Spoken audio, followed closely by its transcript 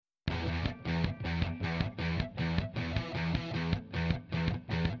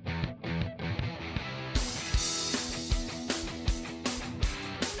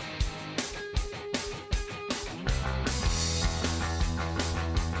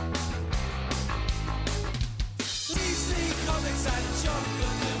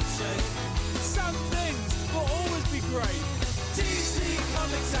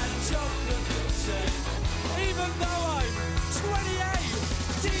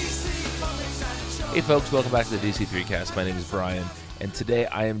Hey folks, welcome back to the DC3cast. My name is Brian, and today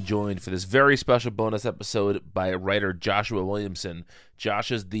I am joined for this very special bonus episode by writer Joshua Williamson. Josh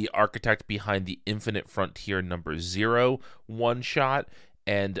is the architect behind the Infinite Frontier #0 one-shot,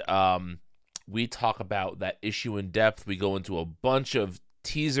 and we talk about that issue in depth. We go into a bunch of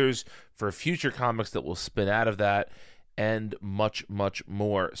teasers for future comics that will spin out of that, and much, much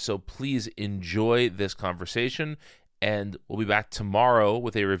more. So please enjoy this conversation. And we'll be back tomorrow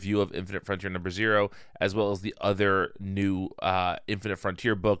with a review of Infinite Frontier #0, as well as the other new Infinite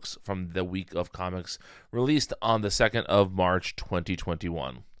Frontier books from the week of comics released on the 2nd of March,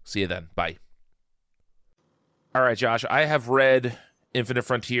 2021. See you then. Bye. All right, Josh, I have read Infinite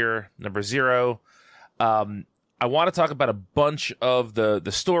Frontier #0. I want to talk about a bunch of the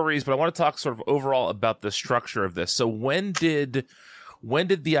stories, but I want to talk sort of overall about the structure of this. So when did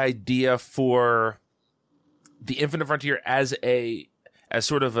the idea for the Infinite Frontier as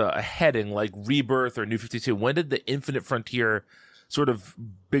sort of a heading like Rebirth or New 52, when did the Infinite Frontier sort of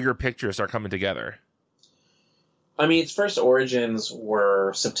bigger picture start coming together? I mean, its first origins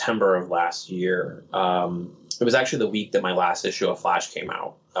were September of last year. It was actually the week that my last issue of Flash came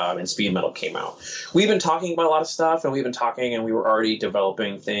out, and Speed Metal came out. We've been talking about a lot of stuff, and we were already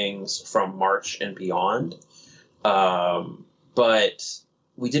developing things from March and beyond. But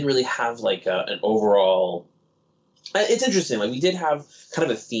we didn't really have like an overall... It's interesting. Like, we did have kind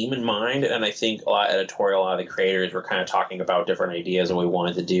of a theme in mind, and I think a lot of editorial, a lot of the creators were kind of talking about different ideas and what we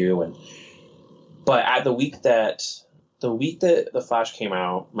wanted to do. But at the week that the Flash came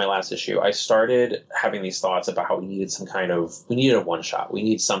out, my last issue, I started having these thoughts about how we needed a one shot. We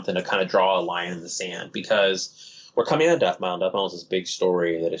need something to kind of draw a line in the sand, because we're coming out of Death Metal. Death Metal is this big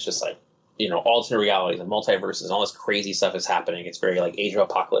story that is just like, alternate realities and multiverses and all this crazy stuff is happening. It's very like Age of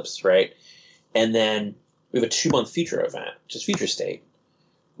Apocalypse, right? And then we have a 2-month future event, which is Future State.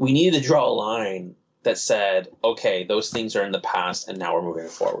 We needed to draw a line that said, okay, those things are in the past and now we're moving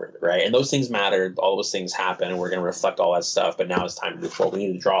forward, right? And those things mattered. All those things happen, and we're going to reflect all that stuff, but now it's time to move forward. We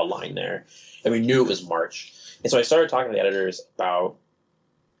need to draw a line there. And we knew it was March. And so I started talking to the editors about,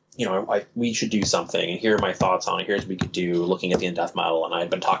 we should do something, and here are my thoughts on it. Here's what we could do, looking at the end Death Metal. And I had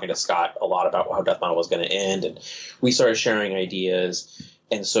been talking to Scott a lot about how Death Metal was going to end, and we started sharing ideas.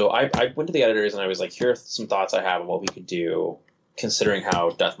 And so I went to the editors and I was like, here are some thoughts I have on what we could do considering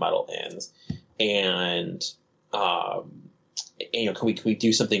how Death Metal ends. And, can we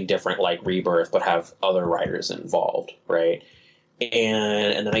do something different like Rebirth, but have other writers involved, right?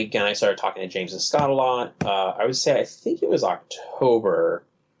 And then again, I started talking to James and Scott a lot. I would say, I think it was October,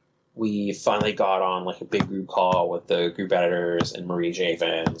 we finally got on like a big group call with the group editors and Marie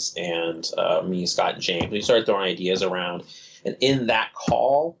Javins and me, Scott, and James. We started throwing ideas around. And in that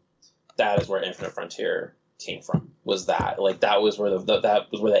call, that is where Infinite Frontier came from. That was where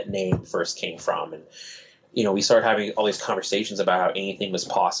that name first came from. And we started having all these conversations about how anything was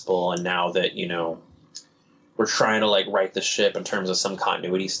possible. And now that we're trying to like right the ship in terms of some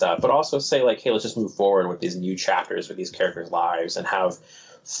continuity stuff, but also say like, hey, let's just move forward with these new chapters with these characters' lives and have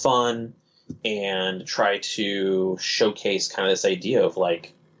fun and try to showcase kind of this idea of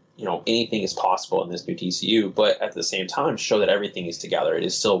like, anything is possible in this new DCU, but at the same time, show that everything is together. It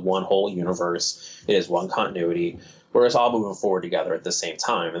is still one whole universe. It is one continuity, where it's all moving forward together at the same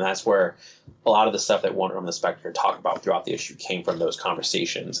time. And that's where a lot of the stuff that Wonder Woman and Spectre talk about throughout the issue came from, those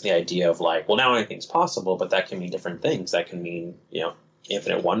conversations. The idea of like, well, now anything's possible, but that can mean different things. That can mean,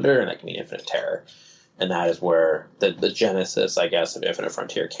 infinite wonder, and that can mean infinite terror. And that is where the genesis, I guess, of Infinite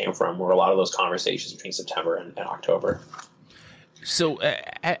Frontier came from, where a lot of those conversations between September and October. So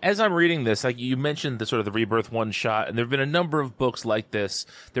as I'm reading this, like you mentioned the sort of the Rebirth one shot, and there have been a number of books like this.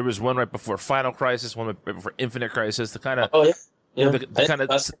 There was one right before Final Crisis, one right before Infinite Crisis. The kind of the kind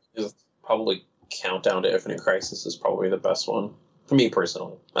of probably Countdown to Infinite Crisis is probably the best one for me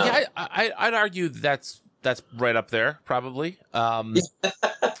personally. I'd argue that's right up there probably. I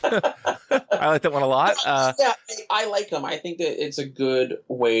like that one a lot. I like them. I think that it's a good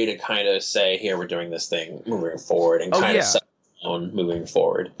way to kind of say, here, we're doing this thing moving forward, and kind of set on moving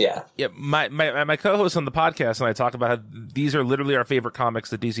forward. My co-host on the podcast and I talk about how these are literally our favorite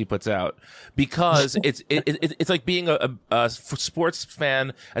comics that DC puts out, because it's like being a sports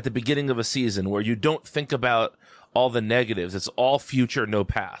fan at the beginning of a season, where you don't think about all the negatives. It's all future, no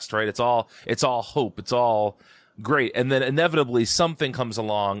past, right? It's all hope. It's all great. And then inevitably something comes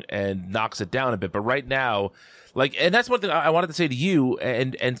along and knocks it down a bit. But right now, and that's one thing I wanted to say to you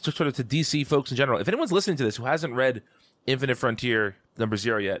and sort of to DC folks in general. If anyone's listening to this who hasn't read Infinite Frontier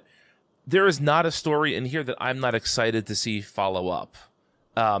 #0 yet, there is not a story in here that I'm not excited to see follow up.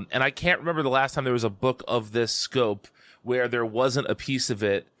 And I can't remember the last time there was a book of this scope where there wasn't a piece of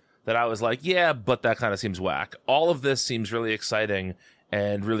it that I was like, yeah, but that kind of seems whack. All of this seems really exciting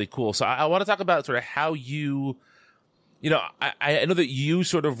and really cool. So I want to talk about sort of how you know, I know that you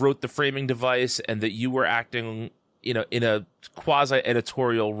sort of wrote the framing device and that you were acting, you know, in a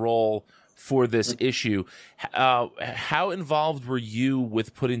quasi-editorial role for this issue. How involved were you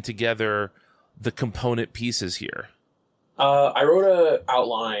with putting together the component pieces here? I wrote an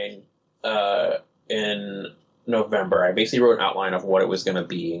outline in November. I basically wrote an outline of what it was going to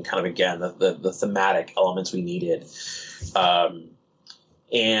be and kind of, again, the thematic elements we needed.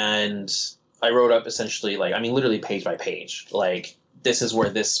 And I wrote up essentially, like, I mean, literally page by page, like, this is where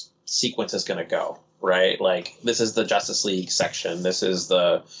this sequence is going to go, right? Like, this is the Justice League section. This is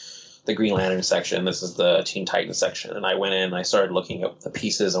the Green Lantern section. This is the Teen Titans section. And I went in and I started looking at the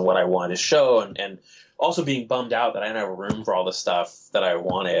pieces and what I wanted to show, and also being bummed out that I didn't have room for all the stuff that I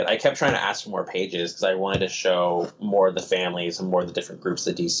wanted. I kept trying to ask for more pages because I wanted to show more of the families and more of the different groups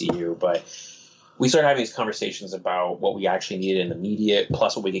of the DCU, but we started having these conversations about what we actually needed in the immediate,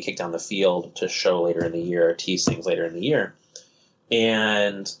 plus what we could kick down the field to show later in the year, tease things later in the year.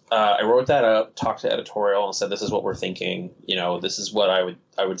 And I wrote that up, talked to editorial, and said, "This is what we're thinking. You know, this is what I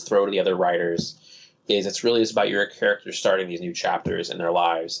would throw to the other writers. It's really about your characters starting these new chapters in their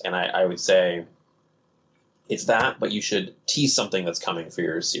lives." And I would say, it's that, but you should tease something that's coming for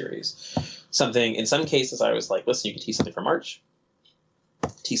your series. Something. In some cases, I was like, "Listen, you can tease something for March.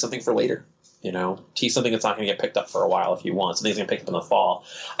 Tease something for later." You know, tease something that's not going to get picked up for a while if you want. Something's going to pick up in the fall.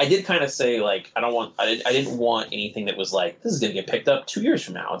 I did kind of say, like, I didn't want anything that was like, this is going to get picked up 2 years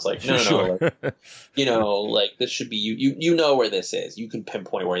from now. It's like, no. Like, you know, like, this should be, you know where this is. You can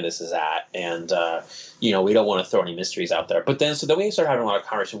pinpoint where this is at. And, you know, we don't want to throw any mysteries out there. But then, so then we started having a lot of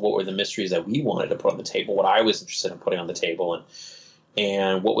conversation. What were the mysteries that we wanted to put on the table? What I was interested in putting on the table,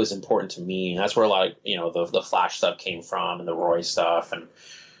 and what was important to me. And that's where a lot of, you know, the Flash stuff came from, and the Roy stuff, and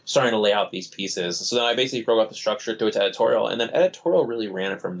starting to lay out these pieces. So then I basically broke out the structure, threw it to editorial, and then editorial really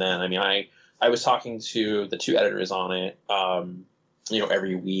ran it from then. I mean, I was talking to the two editors on it, you know,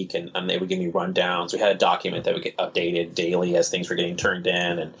 every week, and they would give me rundowns. We had a document that would get updated daily as things were getting turned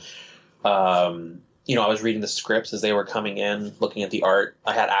in, and you know, I was reading the scripts as they were coming in, looking at the art.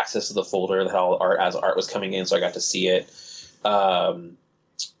 I had access to the folder that had all art as art was coming in, so I got to see it.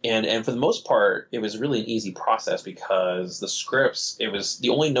 And for the most part, it was really an easy process because the scripts, it was the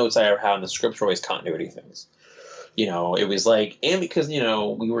only notes I ever had on the scripts were always continuity things. You know, it was like, and because, you know,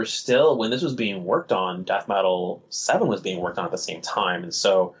 we were still, when this was being worked on, Death Metal 7 was being worked on at the same time. And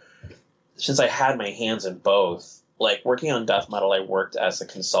so since I had my hands in both, like working on Death Metal, I worked as a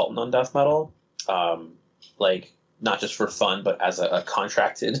consultant on Death Metal, like not just for fun, but as a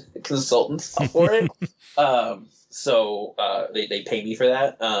contracted consultant for it. So they pay me for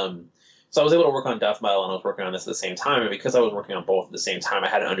that. So I was able to work on Death Metal and I was working on this at the same time. And because I was working on both at the same time, I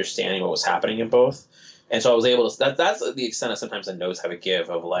had an understanding of what was happening in both. And so I was able to, that's the extent of sometimes the notes I would give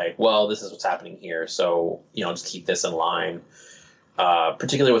of like, well, this is what's happening here. So, you know, just keep this in line,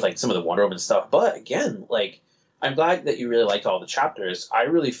 particularly with like some of the Wonder Woman stuff. But again, like, I'm glad that you really liked all the chapters. I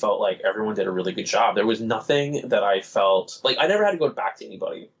really felt like everyone did a really good job. There was nothing that I felt like I never had to go back to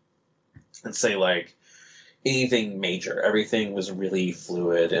anybody and say like anything major. Everything was really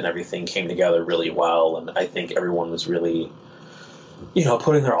fluid and everything came together really well. And I think everyone was really, you know,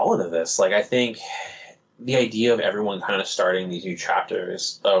 putting their all into this. Like, I think the idea of everyone kind of starting these new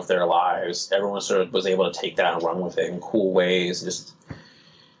chapters of their lives, everyone sort of was able to take that and run with it in cool ways. Just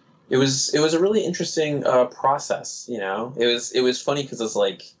it was a really interesting process. You know, it was funny because it's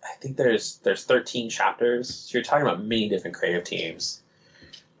like I think there's 13 chapters, so you're talking about many different creative teams.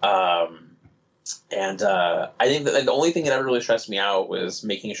 And I think that the only thing that ever really stressed me out was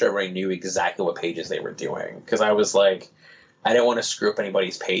making sure everybody knew exactly what pages they were doing, because I was like, I didn't want to screw up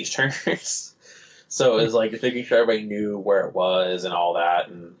anybody's page turns. So it was like just making sure everybody knew where it was and all that.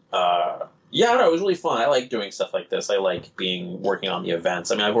 And yeah, no, it was really fun. I like doing stuff like this. I like working on the events.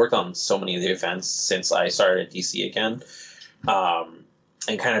 I mean, I've worked on so many of the events since I started at DC again,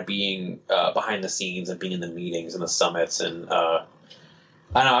 and kind of being behind the scenes and being in the meetings and the summits. And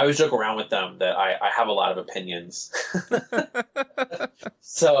I know I always joke around with them that I have a lot of opinions.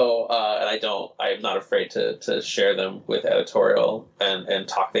 So, and I'm not afraid to share them with editorial and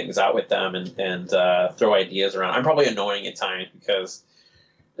talk things out with them and throw ideas around. I'm probably annoying at times because,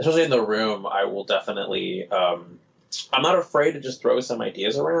 especially in the room, I will definitely, I'm not afraid to just throw some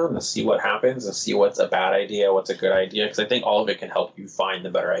ideas around and see what happens and see what's a bad idea, what's a good idea, because I think all of it can help you find the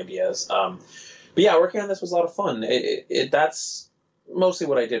better ideas. But yeah, working on this was a lot of fun. That's mostly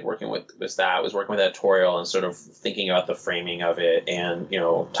what I did working with was working with editorial and sort of thinking about the framing of it and, you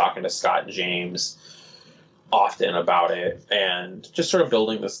know, talking to Scott and James often about it, and just sort of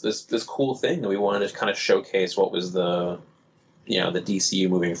building this cool thing that we wanted to kind of showcase what was the DCU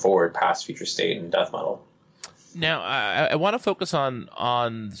moving forward past Future State and Death Metal. Now, I want to focus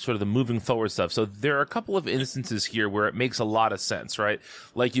on sort of the moving forward stuff. So there are a couple of instances here where it makes a lot of sense, right?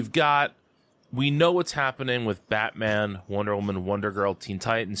 Like we know what's happening with Batman, Wonder Woman, Wonder Girl, Teen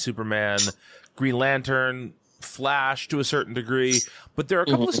Titans, Superman, Green Lantern, Flash to a certain degree, but there are a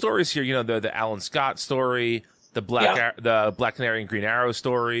couple of stories here. The Alan Scott story, the Black Canary and Green Arrow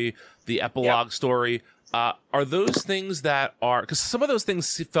story, the epilogue story. Are those things that are, because some of those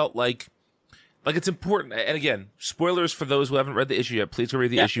things felt like it's important. And again, spoilers for those who haven't read the issue yet. Please go read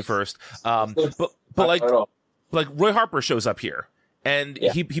the issue first. But like Roy Harper shows up here. And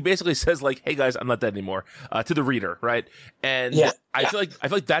he basically says like, "Hey guys, I'm not dead anymore," to the reader, right? And I feel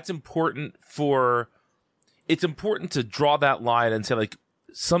like that's important it's important to draw that line and say like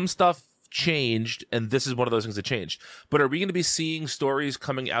some stuff changed and this is one of those things that changed. But are we going to be seeing stories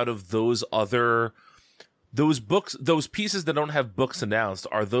coming out of those books, those pieces that don't have books announced?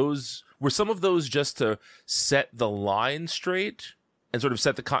 Were some of those just to set the line straight and sort of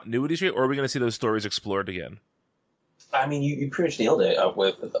set the continuity straight, or are we going to see those stories explored again? I mean, you pretty much nailed it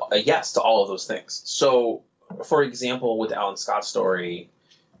with a yes to all of those things. So, for example, with the Alan Scott story,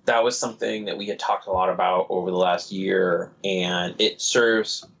 that was something that we had talked a lot about over the last year, and it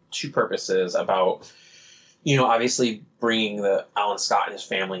serves two purposes about, obviously bringing the Alan Scott and his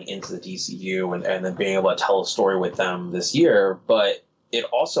family into the DCU and then being able to tell a story with them this year, but it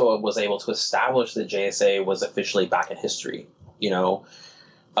also was able to establish that JSA was officially back in history.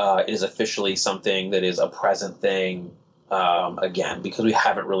 It is officially something that is a present thing again, because we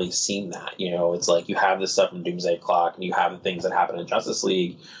haven't really seen that. It's like you have this stuff in Doomsday Clock and you have the things that happen in Justice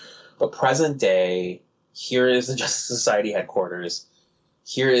League, but present day, here is the Justice Society headquarters.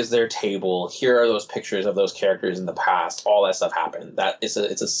 Here is their table. Here are those pictures of those characters in the past. All that stuff happened. It's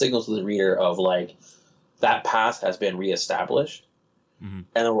a signal to the reader of like that past has been reestablished. Mm-hmm.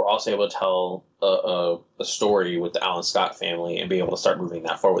 And then we're also able to tell a story with the Alan Scott family and be able to start moving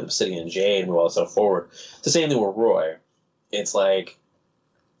that forward with Obsidian and Jay and move all that stuff forward. It's the same thing with Roy. It's like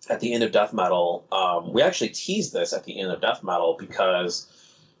at the end of Death Metal, we actually teased this at the end of Death Metal because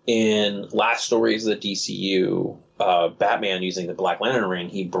in last stories of the DCU, Batman using the Black Lantern ring,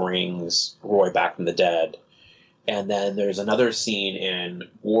 he brings Roy back from the dead. And then there's another scene in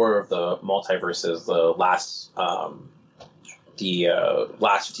War of the Multiverses, the last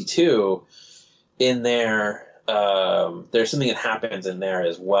 52. In there, there's something that happens in there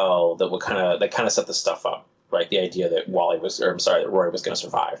as well that kind of set the stuff up, right? The idea that Roy was going to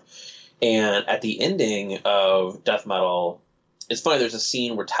survive. And at the ending of Death Metal, it's funny, there's a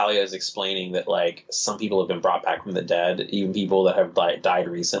scene where Talia is explaining that like some people have been brought back from the dead, even people that have died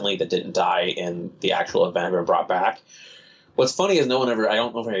recently that didn't die in the actual event have been brought back. What's funny is I don't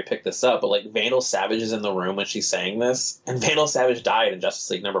know if anybody picked this up, but like Vandal Savage is in the room when she's saying this, and Vandal Savage died in Justice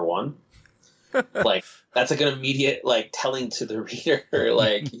League #1. Like that's like an immediate like telling to the reader,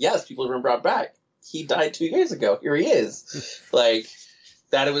 like, yes, people have been brought back. He died 2 years ago. Here he is. Like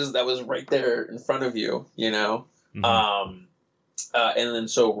that was right there in front of you, Mm-hmm. And then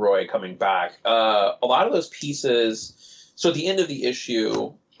so Roy coming back. A lot of those pieces. So at the end of the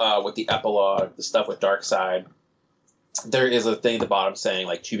issue, with the epilogue, the stuff with Darkseid, there is a thing at the bottom saying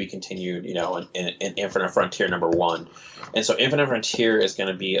like to be continued, in Infinite Frontier #1. And so Infinite Frontier is going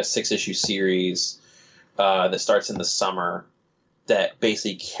to be a 6-issue series that starts in the summer that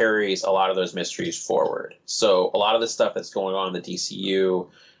basically carries a lot of those mysteries forward. So a lot of the stuff that's going on in the DCU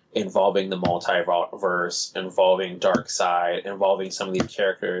involving the multiverse, involving Darkseid, involving some of these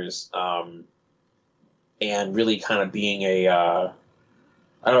characters, and really kind of being I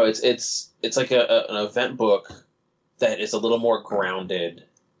don't know, it's like an event book that is a little more grounded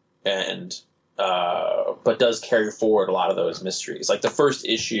and but does carry forward a lot of those mysteries. Like the first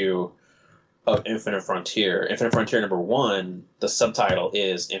issue of Infinite Frontier #1, the subtitle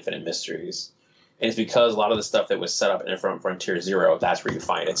is Infinite Mysteries. And it's because a lot of the stuff that was set up in Infinite Frontier 0, that's where you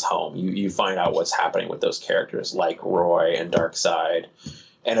find its home. You find out what's happening with those characters like Roy and Darkseid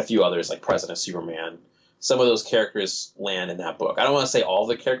and a few others like President Superman. Some of those characters land in that book. I don't want to say all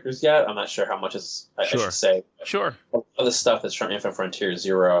the characters yet. I'm not sure how much I should say. Sure. A lot of the stuff that's from Infinite Frontier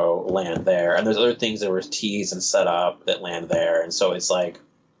 0 land there. And there's other things that were teased and set up that land there. And so it's like,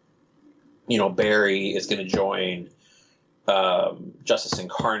 Barry is going to join Justice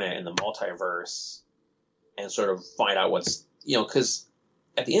Incarnate in the multiverse and sort of find out what's, because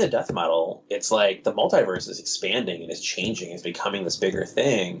at the end of Death Metal, it's like the multiverse is expanding and it's changing. It's becoming this bigger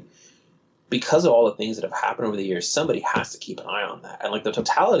thing. Because of all the things that have happened over the years, somebody has to keep an eye on that. And like the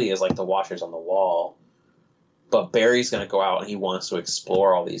totality is like the Watchers on the Wall but Barry's going to go out and he wants to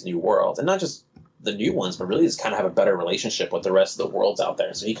explore all these new worlds, and not just the new ones, but really just kind of have a better relationship with the rest of the worlds out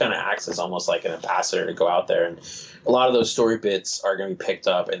there. So he kind of acts as almost like an ambassador to go out there, and a lot of those story bits are going to be picked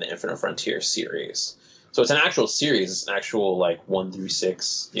up in the Infinite Frontier series. So it's an actual series. It's an actual like 1 through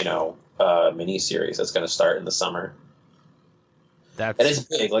 6, mini series that's going to start in the summer. And it's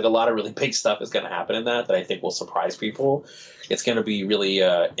big. Like, a lot of really big stuff is going to happen in that I think will surprise people. It's going to be really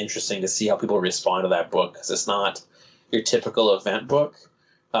interesting to see how people respond to that book, because it's not your typical event book,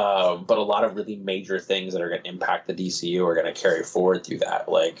 but a lot of really major things that are going to impact the DCU are going to carry forward through that.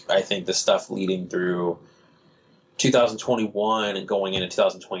 Like, I think the stuff leading through 2021 and going into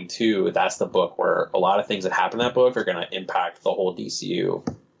 2022, that's the book where a lot of things that happen in that book are going to impact the whole DCU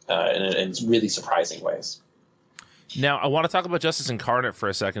in really surprising ways. Now, I want to talk about Justice Incarnate for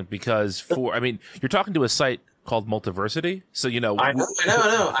a second, because you're talking to a site called Multiversity, so I know. I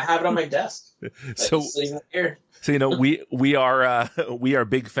have it on my desk. So here. So we are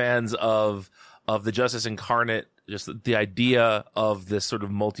big fans of the Justice Incarnate, just the idea of this sort of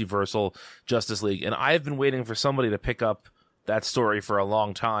multiversal Justice League, and I've been waiting for somebody to pick up that story for a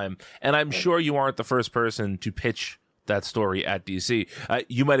long time, and I'm sure you aren't the first person to pitch that story at DC.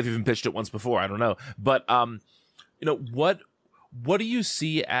 You might have even pitched it once before, I don't know, but what do you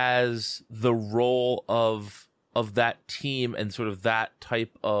see as the role of that team and sort of that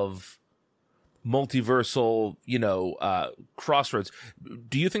type of multiversal, crossroads?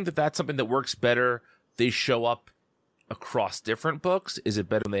 Do you think that that's something that works better? They show up across different books? Is it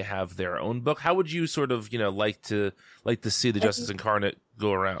better when they have their own book? How would you sort of, like to see the Justice Incarnate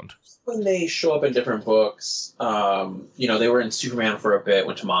go around? When they show up in different books, they were in Superman for a bit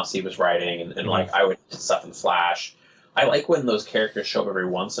when Tomasi was writing, and like I would do stuff in Flash. I like when those characters show up every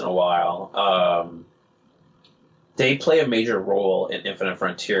once in a while. They play a major role in Infinite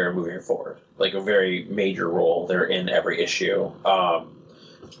Frontier moving forward, like a very major role. They're in every issue. I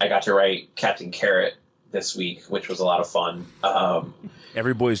got to write Captain Carrot this week, which was a lot of fun.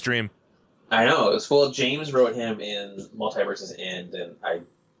 Every boy's dream. I know. It was cool. James wrote him in Multiverse's End, and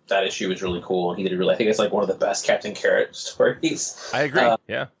that issue was really cool. And he did I think it's like one of the best Captain Carrot stories. I agree.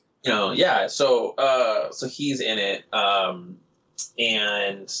 Yeah. Yeah. So he's in it.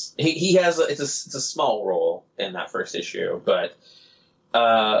 And he has it's a small role in that first issue, but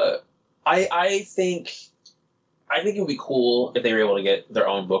I think it would be cool if they were able to get their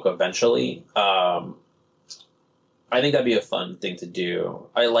own book eventually. I think that'd be a fun thing to do.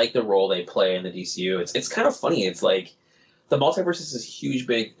 I like the role they play in the DCU. It's kind of funny. It's like the multiverse is this huge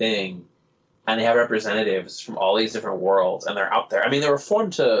big thing, and they have representatives from all these different worlds, and they're out there. I mean, they were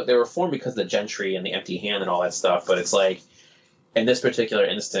formed because of the Gentry and the Empty Hand and all that stuff, but it's like, in this particular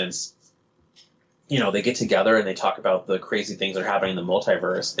instance, they get together and they talk about the crazy things that are happening in the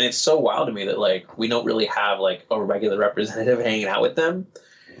multiverse. And it's so wild to me that, like, we don't really have, like, a regular representative hanging out with them,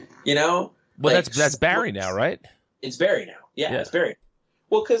 Well, like, that's Barry now, right? It's Barry now. Yeah, it's Barry.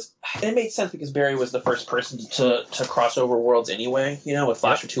 Well, because it made sense, because Barry was the first person to cross over worlds anyway, with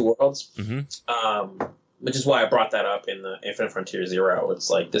Flash of Two Worlds. Mm-hmm. Which is why I brought that up in the Infinite Frontier Zero. It's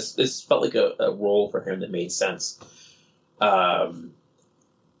like, this felt like a role for him that made sense. And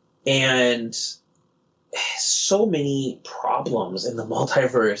so many problems in the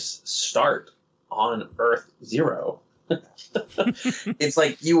multiverse start on Earth Zero. It's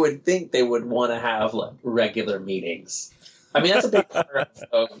like, you would think they would want to have like regular meetings. I mean, that's a big part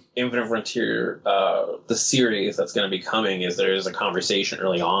of Infinite Frontier, the series that's going to be coming, is there's a conversation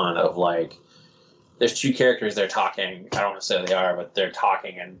early on of like, there's two characters, they're talking. I don't want to say who they are, but they're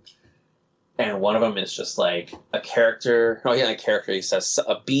talking, and one of them is just like a character. He says,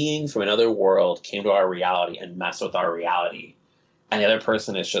 a being from another world came to our reality and messed with our reality. And the other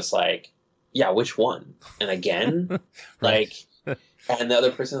person is just like, yeah, which one? And again? Like, and the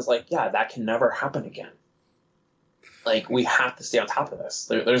other person is like, yeah, that can never happen again. Like, we have to stay on top of this.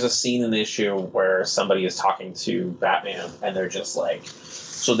 There's a scene in the issue where somebody is talking to Batman, and they're just like,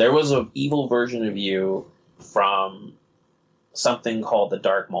 so there was an evil version of you from something called the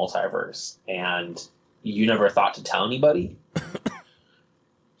Dark Multiverse, and you never thought to tell anybody?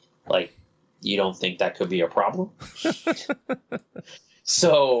 Like, you don't think that could be a problem?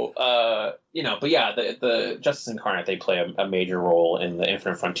 So, but yeah, the Justice Incarnate, they play a major role in the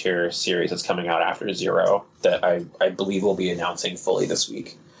Infinite Frontier series that's coming out after Zero, that I believe we'll be announcing fully this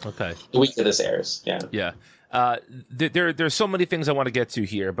week. Okay. The week that this airs, yeah. Yeah. There's so many things I want to get to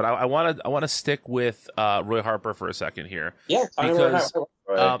here, but I want to stick with Roy Harper for a second here. Yeah, because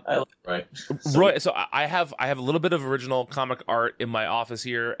I love Roy. Roy. So I have a little bit of original comic art in my office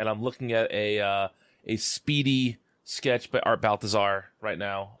here, and I'm looking at a Speedy sketch by Art Baltazar right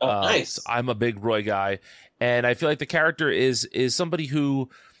now. Oh, nice. So I'm a big Roy guy, and I feel like the character is somebody who,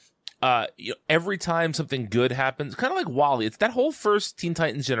 every time something good happens, kind of like Wally. It's that whole first Teen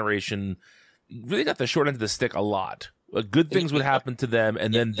Titans generation really got the short end of the stick a lot. Good things would happen to them,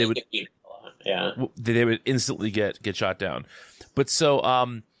 and then they would instantly get shot down. But so,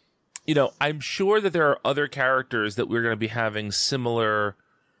 I'm sure that there are other characters that we're going to be having similar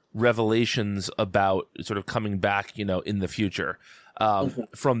revelations about, sort of coming back, in the future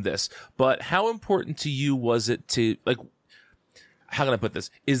from this. But how important to you was it to, like, how can I put this?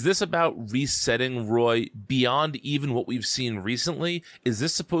 Is this about resetting Roy beyond even what we've seen recently? Is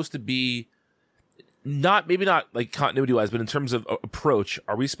this supposed to be maybe not like continuity wise, but in terms of approach,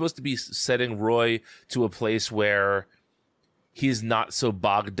 are we supposed to be setting Roy to a place where he's not so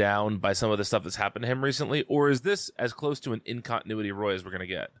bogged down by some of the stuff that's happened to him recently? Or is this as close to an in-continuity Roy as we're going to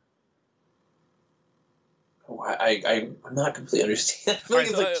get? I'm not completely understanding. Right,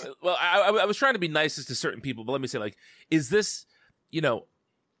 so, I was trying to be nicest to certain people, but let me say, like, is this,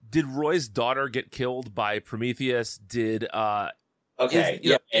 did Roy's daughter get killed by Prometheus? I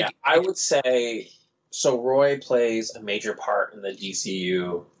would say, so Roy plays a major part in the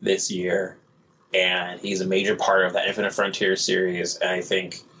DCU this year, and he's a major part of the Infinite Frontier series, and I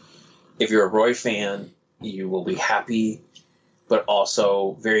think if you're a Roy fan, you will be happy, but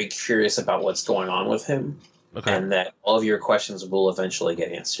also very curious about what's going on with him. Okay. And that all of your questions will eventually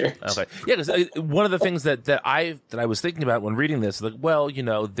get answered. Okay, yeah, because one of the things that I was thinking about when reading this, like, well,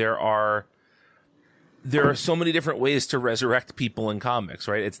 there are so many different ways to resurrect people in comics,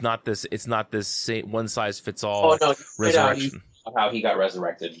 right? It's not this one size fits all resurrection. How he got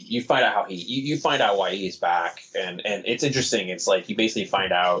resurrected. You find out how you find out why he's back, and it's interesting. It's like you basically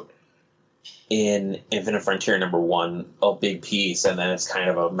find out in Infinite Frontier #1 a big piece, and then it's kind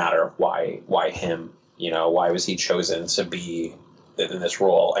of a matter of why him. Why was he chosen to be in this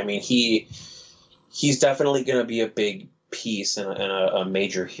role? I mean, he's definitely going to be a big piece and a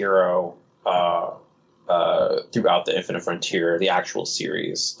major hero throughout the Infinite Frontier, the actual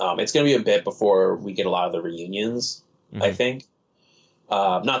series. It's going to be a bit before we get a lot of the reunions, I think.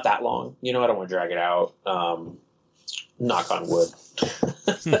 Not that long. I don't want to drag it out. Knock on wood.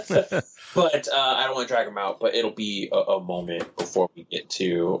 But I don't want to drag them out, but it'll be a moment before we get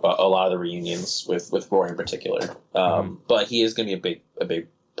to a lot of the reunions with Roy in particular. But he is going to be a big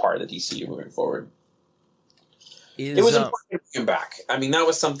part of the DCU moving forward. It was important to bring him back. I mean, that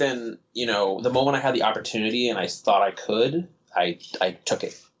was something, the moment I had the opportunity and I thought I could, I took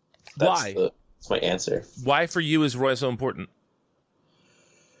it. Why? That's my answer. Why for you is Roy so important?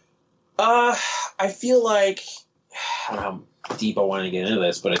 I feel like, I don't know how deep I want to get into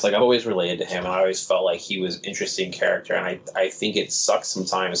this, but it's like I've always related to him, and I always felt like he was an interesting character, and I think it sucks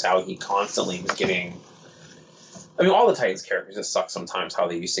sometimes how he constantly was getting... I mean, all the Titans characters, it sucks sometimes how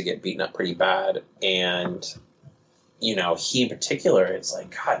they used to get beaten up pretty bad, and, he in particular, it's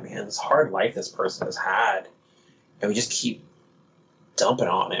like, God, man, this hard life this person has had, and we just keep dumping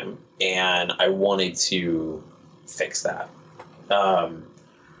on him, and I wanted to fix that. But,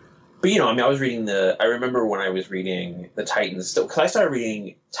 I remember when I was reading the Titans still, because I started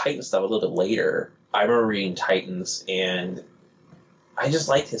reading Titan stuff a little bit later. I remember reading Titans, and I just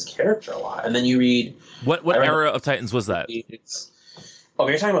liked his character a lot. And then you read... What era of Titans was that? You're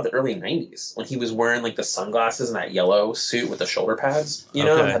talking about the early 90s, when he was wearing, like, the sunglasses and that yellow suit with the shoulder pads, and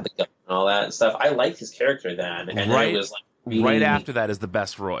had the gun and all that and stuff. I liked his character then, and then it was, like... Right after that is the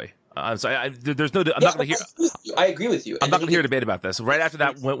best Roy. I'm sorry. There's no. I'm not going to hear. I agree with you. I'm not going to hear a debate about this. Right after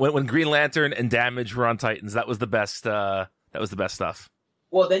that, when Green Lantern and Damage were on Titans, that was the best. That was the best stuff.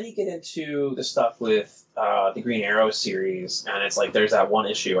 Well, then you get into the stuff with the Green Arrow series, and it's like there's that one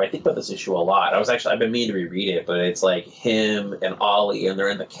issue. I think about this issue a lot. I've been meaning to reread it, but it's like him and Ollie, and they're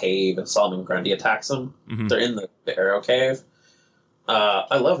in the cave, and Solomon Grundy attacks them. Mm-hmm. They're in the Arrow cave.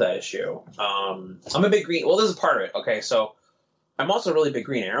 I love that issue. I'm a big Green. Well, this is part of it. Okay, so. I'm also a really big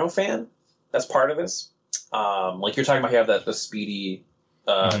Green Arrow fan. That's part of this. Like you're talking about, you have the Speedy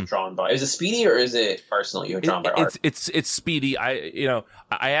drawn by. Is it Speedy or is it Arsenal? You have drawn by Art. It's Speedy. I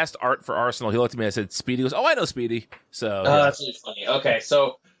asked Art for Arsenal. He looked at me. I said Speedy. He goes, "Oh, I know Speedy." So that's really funny. Okay,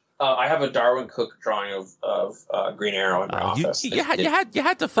 so I have a Darwin Cook drawing of Green Arrow in my office. You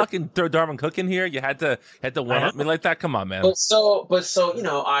had to fucking throw Darwin Cook in here. You had to one up me like that. Come on, man. But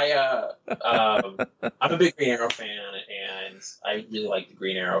I'm a big Green Arrow fan, and I really like the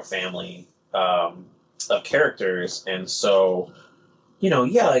Green Arrow family of characters, and so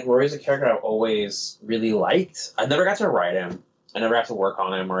like Roy's a character I've always really liked. I never got to write him. I never got to work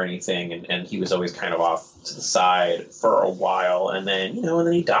on him or anything, and he was always kind of off to the side for a while, and then and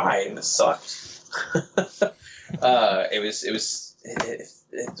then he died, and it sucked. It was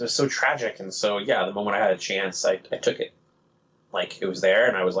so tragic, and so yeah, the moment I had a chance, I took it. Like, it was there,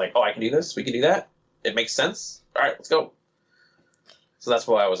 and I was like, oh, I can do this. We can do that. It makes sense. All right, let's go. So that's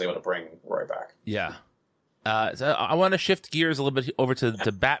why I was able to bring Roy back. Yeah. So I want to shift gears a little bit over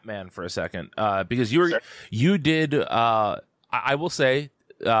to Batman for a second, because you did. I will say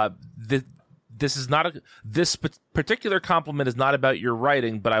this is not this particular compliment is not about your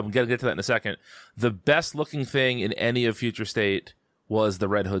writing, but I'm going to get to that in a second. The best looking thing in any of Future State was the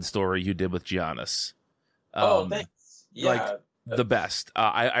Red Hood story you did with Giannis. Thanks. Yeah. Like, the best.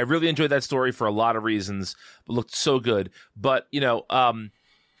 I really enjoyed that story for a lot of reasons. It looked so good. But, the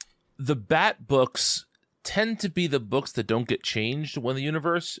Bat books tend to be the books that don't get changed when the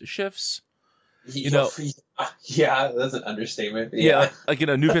universe shifts. Yeah, that's an understatement. Yeah, like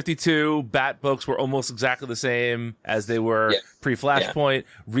New 52 Bat books were almost exactly the same as they were pre-Flashpoint.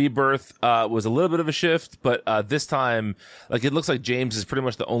 Yeah. Rebirth was a little bit of a shift, but this time, like, it looks like James is pretty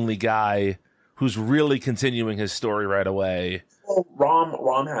much the only guy who's really continuing his story right away. Well,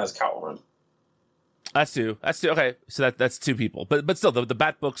 Rom has Catwoman. That's two. Okay, so that's two people, but still, the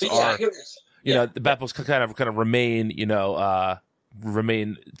Bat books are. The Bat books kind of remain,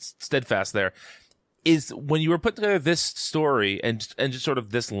 remain steadfast there. Is when you were putting together this story and just sort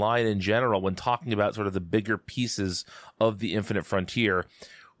of this line in general, when talking about sort of the bigger pieces of the Infinite Frontier,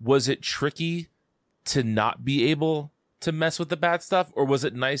 was it tricky to not be able to mess with the Bat stuff, or was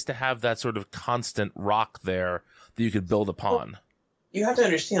it nice to have that sort of constant rock there that you could build upon? Well, you have to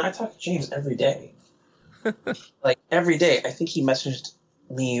understand, I talk to James every day. Like, every day. I think he messaged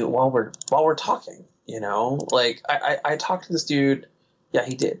me while we're talking, Like, I talked to this dude. Yeah,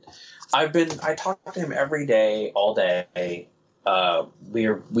 he did. I talk to him every day, all day.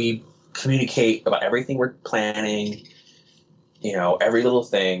 We communicate about everything we're planning, every little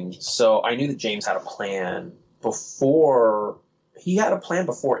thing. So I knew that James had a plan before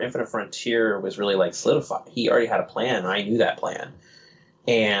Infinite Frontier was really, like, solidified. He already had a plan, and I knew that plan.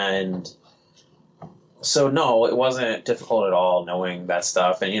 And so no, it wasn't difficult at all knowing that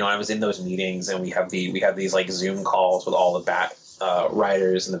stuff. And I was in those meetings, and we have these like Zoom calls with all the Bat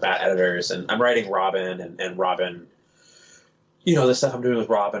writers and the Bat editors, and I'm writing Robin and Robin. The stuff I'm doing with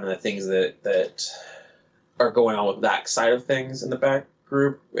Robin and the things that are going on with that side of things in the Bat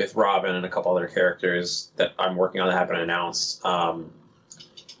group with Robin and a couple other characters that I'm working on that haven't announced.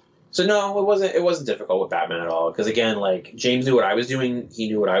 So no, it wasn't difficult with Batman at all, because again, like, James knew what I was doing, he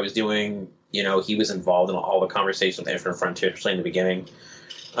knew what I was doing. He was involved in all the conversations with Infinite Frontier, especially in the beginning.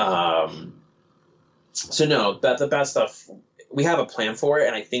 So no, the Bat stuff, we have a plan for it,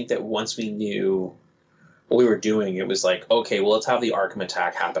 and I think that once we knew what we were doing, it was like, okay, well, let's have the Arkham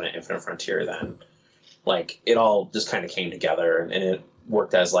attack happen at Infinite Frontier then. Like, it all just kind of came together, and it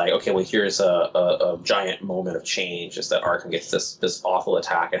worked as like, okay, well, here's a giant moment of change, is that Arkham gets this awful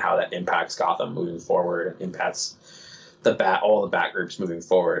attack, and how that impacts Gotham moving forward, impacts all the Bat groups moving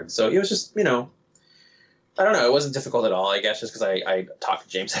forward. So it was just, I don't know, it wasn't difficult at all, I guess, just because I talk to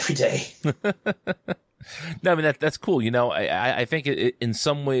James every day. No, I mean, that's cool. I think in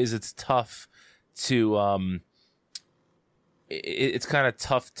some ways it's tough to it's kind of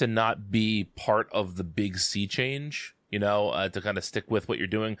tough to not be part of the big sea change, to kind of stick with what you're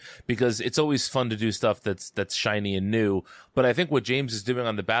doing, because it's always fun to do stuff that's shiny and new. But I think what James is doing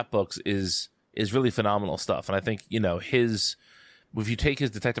on the Bat books is really phenomenal stuff. And I think, if you take his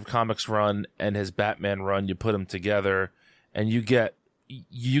Detective Comics run and his Batman run, you put them together, and you get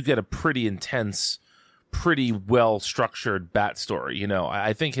a pretty intense, pretty well structured Bat story.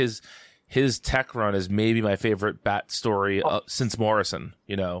 I think his tech run is maybe my favorite Bat story since Morrison.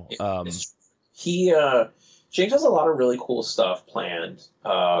 James has a lot of really cool stuff planned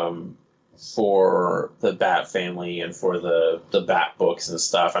for the Bat family and for the Bat books and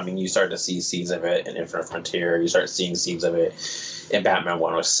stuff. I mean, you start to see seeds of it in Infinite Frontier. You start seeing seeds of it in Batman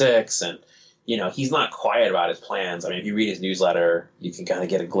 106, and he's not quiet about his plans. I mean, if you read his newsletter, you can kind of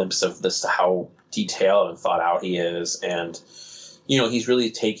get a glimpse of this, how detailed and thought out he is, and he's really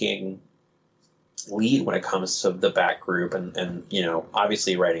taking lead when it comes to the Bat group, and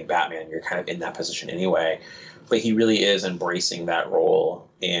obviously writing Batman, you're kind of in that position anyway, but he really is embracing that role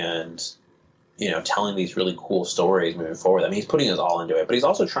and telling these really cool stories moving forward. I mean, he's putting his all into it, but he's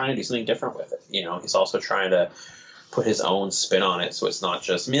also trying to do something different with it. He's also trying to put his own spin on it, so it's not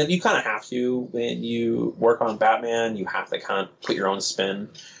just, I mean, you kind of have to, when you work on Batman, you have to kind of put your own spin.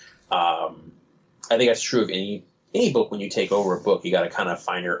 I think that's true of any book. When you take over a book, you got to kind of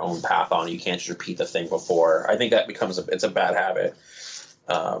find your own path on it. You can't just repeat the thing before. I think that it's a bad habit.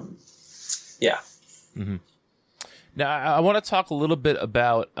 Yeah. Mm-hmm. Now, I want to talk a little bit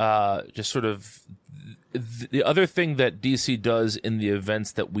about just sort of the other thing that DC does in the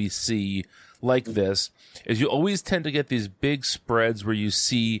events that we see like this is you always tend to get these big spreads where you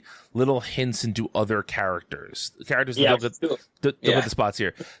see little hints into other characters that don't get the spots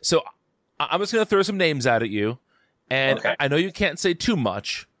here. So I'm just going to throw some names out at you, and I know you can't say too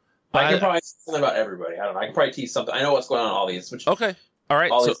much. But I can probably say something about everybody. I don't know. I can probably tease something. I know what's going on in all these. Okay. All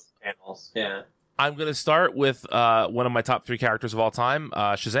right. All these panels. Yeah. I'm going to start with one of my top 3 characters of all time,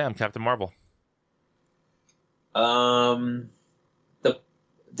 Shazam, Captain Marvel.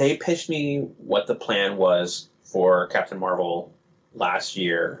 They pitched me what the plan was for Captain Marvel last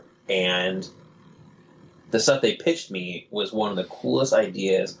year, and the stuff they pitched me was one of the coolest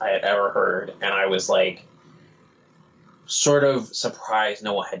ideas I had ever heard, and I was like, sort of surprised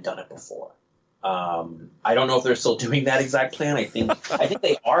no one had done it before. I don't know if they're still doing that exact plan. I think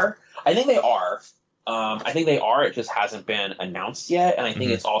they are. I think they are. It just hasn't been announced yet, and I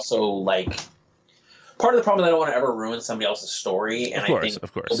think it's also like part of the problem is I don't want to ever ruin somebody else's story, and I think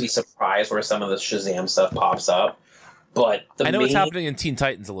you'll be surprised where some of the Shazam stuff pops up. But I know it's happening in Teen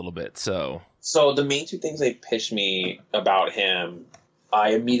Titans a little bit. So the main 2 things they pitched me about him,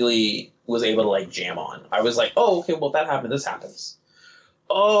 I immediately was able to like jam on. I was like, oh, okay, well, if that happened, this happens.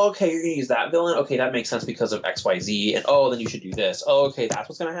 Oh, okay, you're gonna use that villain. Okay, that makes sense because of X, Y, Z. And then you should do this. Oh, okay, that's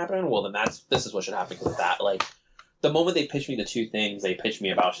what's gonna happen. Well, then this is what should happen because of that. Like, the moment they pitched me the 2 things they pitched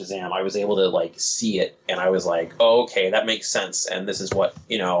me about Shazam, I was able to like see it, and I was like, oh, okay, that makes sense. And this is what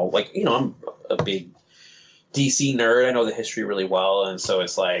I'm a big DC nerd. I know the history really well, and so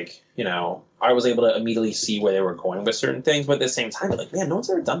it's like, I was able to immediately see where they were going with certain things, but at the same time, like, man, no one's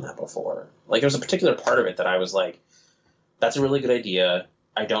ever done that before. Like, there's a particular part of it that I was like, that's a really good idea.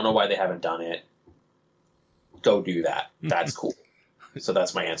 I don't know why they haven't done it. Go do that. That's cool. So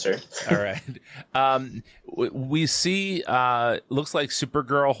that's my answer. All right. We see, looks like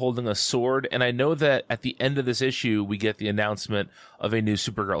Supergirl holding a sword, and I know that at the end of this issue, we get the announcement of a new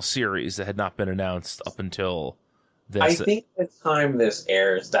Supergirl series that had not been announced up until this. I think by the time this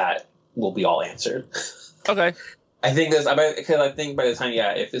airs, that will be all answered. Okay. I think by the time,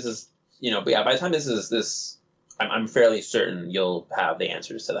 if this is, by the time this is this, I'm fairly certain you'll have the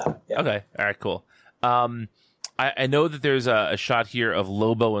answers to that. Yeah. Okay. All right, cool. I know that there's a shot here of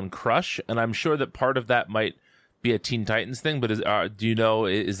Lobo and Crush, and I'm sure that part of that might be a Teen Titans thing, but do you know,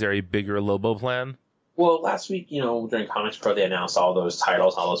 is there a bigger Lobo plan? Well, last week, during Comics Pro, they announced all those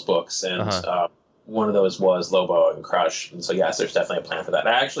titles, all those books, and one of those was Lobo and Crush, and so yes, there's definitely a plan for that.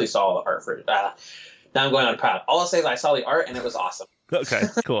 I actually saw the art for it. Now I'm going on a path. All I'll say is I saw the art, and it was awesome. Okay,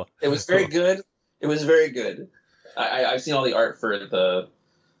 cool. It was very good. It was very good. I've seen all the art for the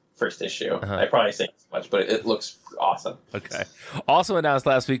first issue. I probably say too much, but it looks awesome. Okay. Also announced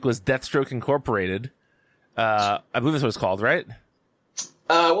last week was Deathstroke Incorporated. I believe that's what it's called, right?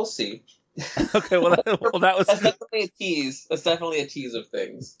 We'll see. Okay, well that was that's definitely a tease. That's definitely a tease of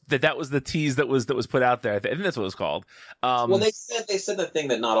things. That was the tease that was put out there. I think that's what it was called. Well, they said the thing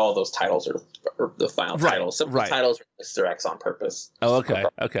that not all those titles are the final titles. Some of the titles are Mr. X on purpose. Oh,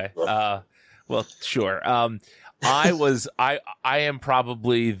 okay. Well, sure. I am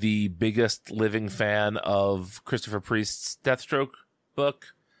probably the biggest living fan of Christopher Priest's Deathstroke book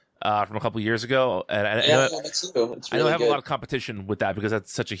from a couple of years ago, and I know I have a lot of competition with that because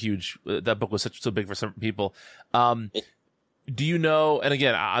that's such a huge. That book was so big for some people. Do you know? And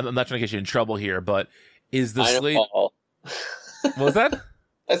again, I'm not trying to get you in trouble here, but is the slate? What was that?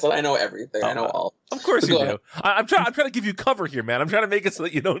 That's what I know everything. I know all. Of course you do. I'm trying to give you cover here, man. I'm trying to make it so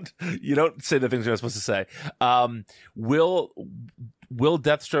that you don't say the things you're not supposed to say. Will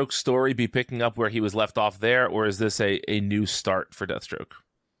Deathstroke's story be picking up where he was left off there, or is this a new start for Deathstroke?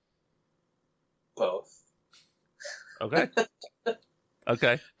 Both. Okay.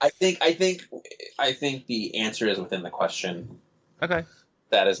 Okay. I think the answer is within the question. Okay.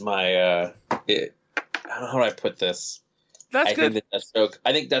 That is my. I don't know how do I put this. That's good.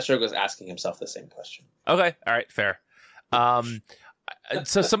 I think Deathstroke was asking himself the same question. Okay. All right. Fair.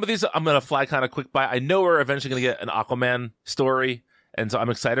 So some of these I'm going to fly kind of quick by. I know we're eventually going to get an Aquaman story, and so I'm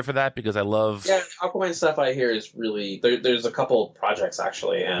excited for that because I love... Yeah, Aquaman stuff I hear is really... There's a couple projects,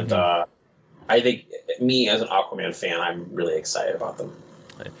 actually, and I think me, as an Aquaman fan, I'm really excited about them.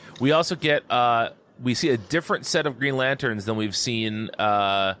 We also get... we see a different set of Green Lanterns than we've seen...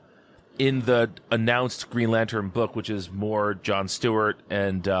 in the announced Green Lantern book, which is more Jon Stewart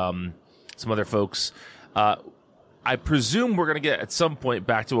and some other folks. I presume we're going to get, at some point,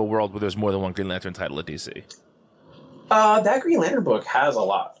 back to a world where there's more than one Green Lantern title at DC. That Green Lantern book has a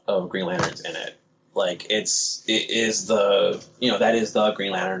lot of Green Lanterns in it. Like, that is the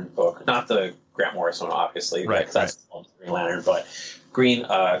Green Lantern book. Not the Grant Morrison one, obviously. Right. That's Green Lantern. But Green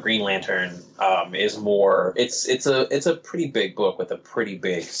Lantern is more. It's a pretty big book with a pretty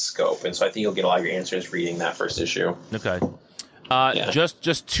big scope, and so I think you'll get a lot of your answers reading that first issue. Okay.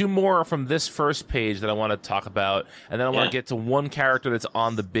 Just two more from this first page that I want to talk about, and then I want to get to one character that's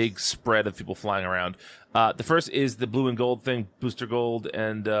on the big spread of people flying around. The first is the blue and gold thing, Booster Gold,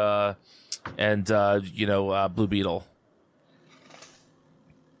 and Blue Beetle.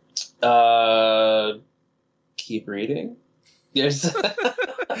 Keep reading. Yes.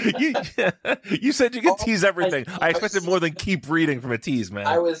 You said you could tease everything. I expected more than keep reading from a tease, man.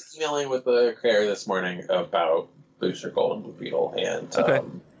 I was emailing with the creator this morning about Booster Gold and Blue Beetle, and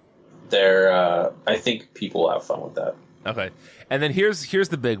I think people will have fun with that. Okay. And then here's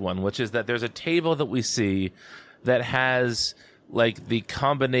the big one, which is that there's a table that we see that has like the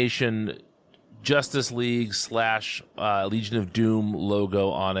combination Justice League / Legion of Doom logo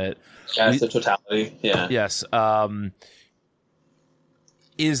on it. Yeah, it's the totality. Yeah. Yes.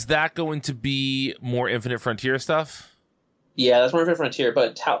 Is that going to be more Infinite Frontier stuff? Yeah, that's more Infinite Frontier,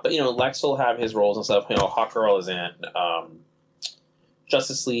 but Lex will have his roles and stuff. Hawkgirl is in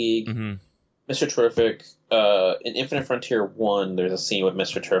Justice League, Mr. Terrific. In Infinite Frontier 1, there's a scene with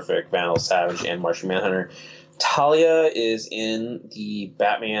Mr. Terrific, Vandal Savage, and Martian Manhunter. Talia is in the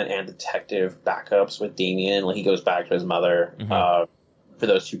Batman and Detective backups with Damian when he goes back to his mother for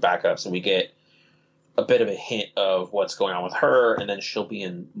those two backups, and we get a bit of a hint of what's going on with her, and then she'll be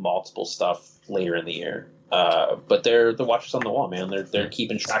in multiple stuff later in the year. But they're the watchers on the wall, man. They're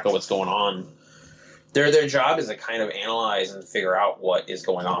keeping track of what's going on. Their job is to kind of analyze and figure out what is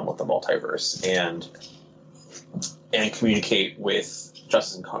going on with the multiverse and communicate with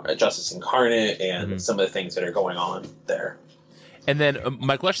Justice Incarnate and some of the things that are going on there. And then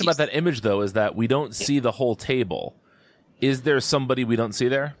my question about that image, though, is that we don't see the whole table. Is there somebody we don't see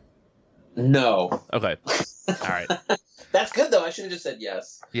there? No. Okay. All right. That's good, though. I should have just said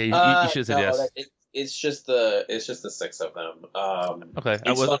yes. Yeah, you should have said yes. It's just the six of them. Okay.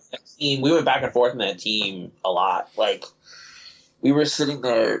 Team. We went back and forth in that team a lot. Like, we were sitting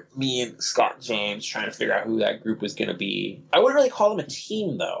there, me and Scott and James, trying to figure out who that group was going to be. I wouldn't really call them a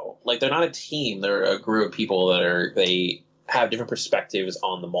team, though. Like, they're not a team. They're a group of people they have different perspectives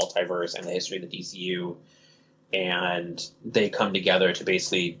on the multiverse and the history of the DCU, and they come together to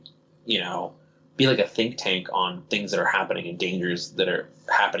basically, be like a think tank on things that are happening and dangers that are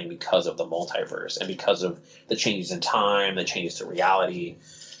happening because of the multiverse and because of the changes in time, the changes to reality.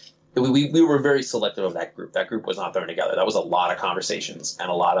 We were very selective of that group. That group was not thrown together. That was a lot of conversations and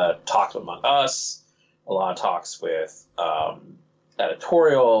a lot of talks among us, a lot of talks with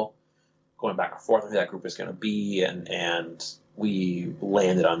editorial, going back and forth on who that group is going to be, and we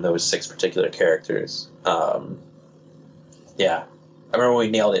landed on those 6 particular characters. Yeah. I remember when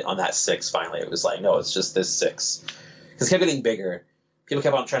we nailed it on that 6 finally. It was like, no, it's just this 6. Because it kept getting bigger. People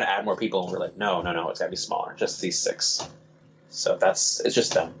kept on trying to add more people, and we're like, no, it's got to be smaller. Just these 6. So it's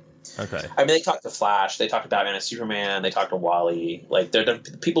just them. Okay. I mean, they talked to Flash, they talked to Batman and Superman, they talked to Wally. Like,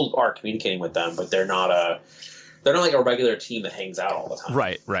 people are communicating with them, but they're not like a regular team that hangs out all the time.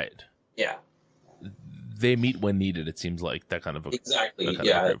 Right. Yeah. They meet when needed, it seems like, that kind of exactly.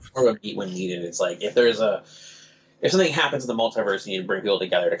 Yeah. Or a meet when needed. It's like, if something happens in the multiverse, you need to bring people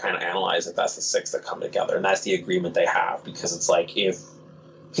together to kind of analyze it. That's the 6 that come together, and that's the agreement they have. Because it's like, if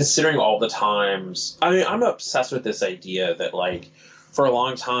considering all the times, I mean, I'm obsessed with this idea that, like, for a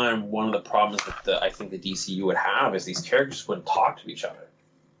long time, one of the problems that I think the DCU would have is these characters wouldn't talk to each other.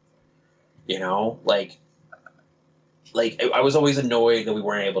 I was always annoyed that we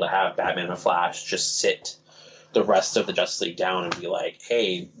weren't able to have Batman and Flash just sit the rest of the Justice League down and be like,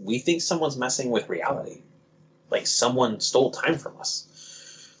 hey, we think someone's messing with reality. Like, someone stole time from us.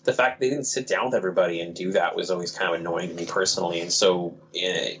 The fact they didn't sit down with everybody and do that was always kind of annoying to me personally. And so,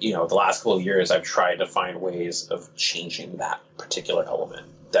 the last couple of years, I've tried to find ways of changing that particular element.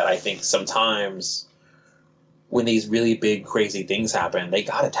 That I think sometimes when these really big, crazy things happen, they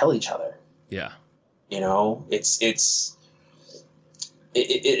got to tell each other. Yeah. It's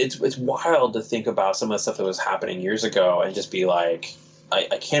wild to think about some of the stuff that was happening years ago and just be like,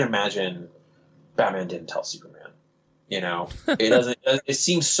 I can't imagine Batman didn't tell Superman. It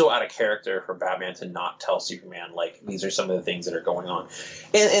seems so out of character for Batman to not tell Superman, like, these are some of the things that are going on.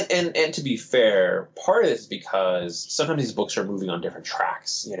 And to be fair, part of it is because sometimes these books are moving on different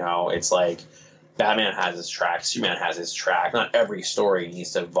tracks. It's like Batman has his track, Superman has his track. Not every story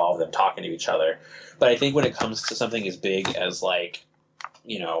needs to involve them talking to each other. But I think when it comes to something as big as, like,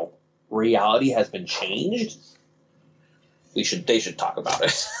 reality has been changed, they should talk about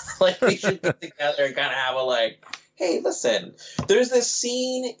it. Like, they should get together and kind of have a, like, hey, listen, there's this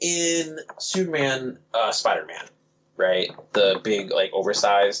scene in Superman, Spider-Man, right? The big, like,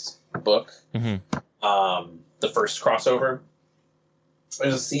 oversized book. The first crossover.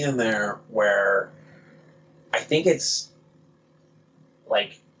 There's a scene in there where I think it's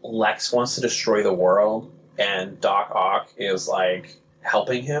like Lex wants to destroy the world and Doc Ock is like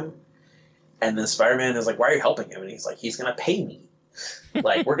helping him. And then Spider-Man is like, why are you helping him? And he's like, he's going to pay me.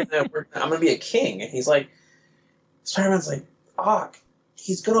 Like, I'm going to be a king. And he's like, Spider-Man's like, Ock,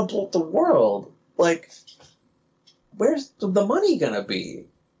 he's going to blow up the world. Like, where's the money going to be?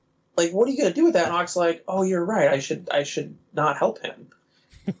 Like, what are you going to do with that? And Ock's like, oh, you're right. I should not help him.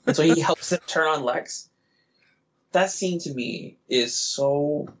 And so he helps him turn on Lex. That scene to me is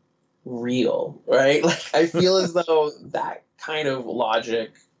so real, right? Like, I feel as though that kind of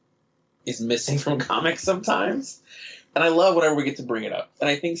logic is missing from comics sometimes. And I love whenever we get to bring it up. And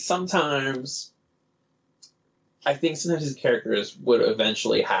I think sometimes his characters would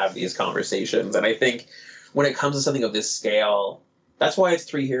eventually have these conversations. And I think when it comes to something of this scale, that's why it's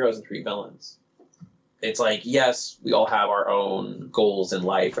 3 heroes and 3 villains. It's like, yes, we all have our own goals in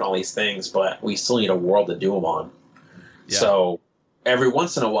life and all these things, but we still need a world to do them on. Yeah. So every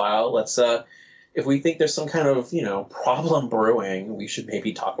once in a while, let's, if we think there's some kind of, problem brewing, we should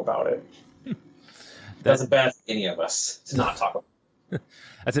maybe talk about it. That's bad for any of us to not talk about it.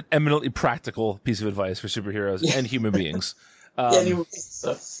 That's an eminently practical piece of advice for superheroes and human beings.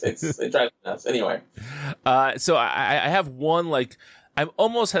 It drives me nuts. Anyway. So I have one, like, I'm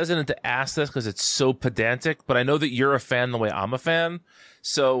almost hesitant to ask this because it's so pedantic, but I know that you're a fan the way I'm a fan.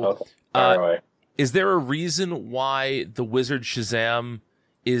 So is there a reason why the Wizard Shazam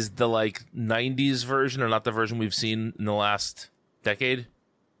is the, like, 90s version or not the version we've seen in the last decade?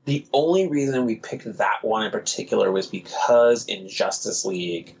 The only reason we picked that one in particular was because in Justice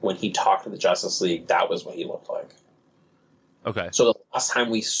League, when he talked to the Justice League, that was what he looked like. Okay. So the last time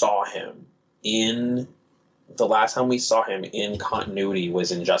we saw him in continuity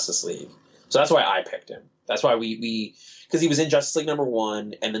was in Justice League. So that's why I picked him. That's why we because he was in Justice League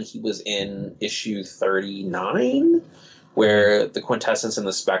 #1, and then he was in issue 39, where the Quintessence and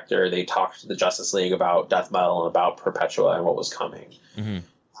the Spectre, they talked to the Justice League about Death Metal and about Perpetua and what was coming. Mm-hmm.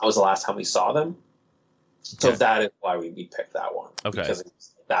 That was the last time we saw them. So that is why we picked that one. Okay. Because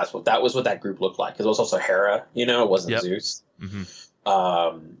that was what that group looked like. Because it was also Hera, it wasn't Zeus. Mm-hmm.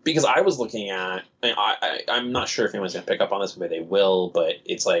 Because I was looking at, I'm not sure if anyone's going to pick up on this, maybe they will, but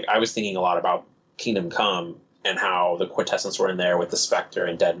it's like, I was thinking a lot about Kingdom Come and how the Quintessence were in there with the Spectre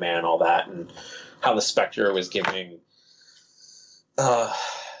and Deadman and all that, and how the Spectre was giving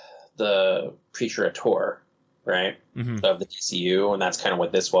the Preacher a tour, right, of the DCU, and that's kind of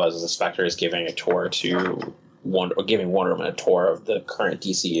what this was. The Spectre is giving a tour to giving Wonder Woman a tour of the current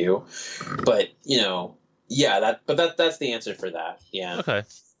DCU, but that's the answer for that. Yeah. Okay.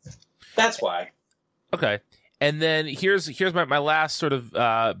 That's why. Okay. And then here's my last sort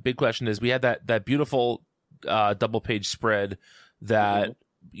of big question is, we had that beautiful double page spread that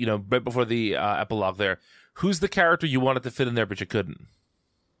right before the epilogue there. Who's the character you wanted to fit in there but you couldn't?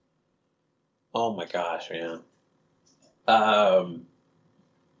 Oh my gosh, man. Who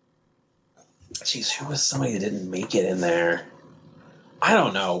was somebody that didn't make it in there? I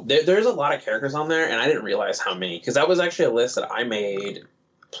don't know. There's a lot of characters on there, and I didn't realize how many, because that was actually a list that I made,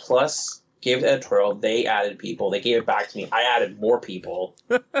 plus gave to editorial. They added people. They gave it back to me. I added more people.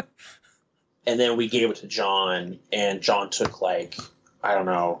 And then we gave it to John, and John took,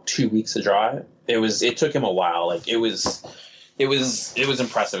 2 weeks to draw it. It took him a while. It was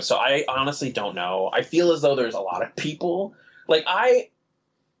impressive. So I honestly don't know. I feel as though there's a lot of people. I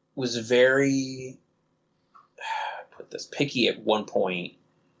was very picky at one point,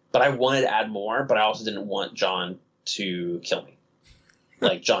 but I wanted to add more, but I also didn't want John to kill me.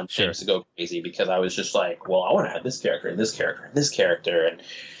 John tends to go crazy, because I was just like, well, I want to add this character and this character and this character,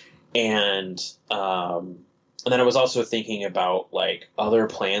 and then I was also thinking about other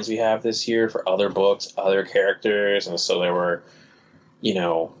plans we have this year for other books, other characters, and so there were,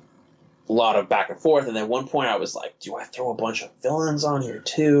 a lot of back and forth. And then at one point I was like, do I throw a bunch of villains on here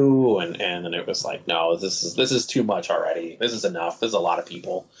too? And then it was like, no, this is too much already. This is enough. There's a lot of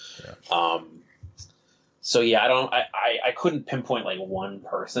people. Yeah. So yeah, I couldn't pinpoint one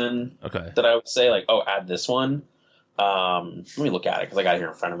person that I would say add this one. Let me look at it, because I got it here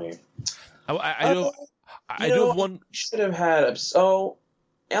in front of me. I do have one. Should have had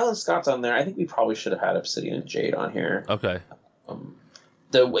Alan Scott's on there. I think we probably should have had Obsidian and Jade on here. Okay.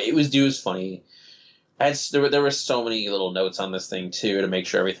 The way it was due is funny. There were so many little notes on this thing too to make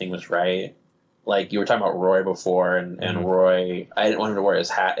sure everything was right. You were talking about Roy before, and Roy, I didn't want him to wear his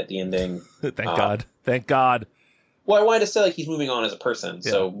hat at the ending. Thank God. Well, I wanted to say like he's moving on as a person,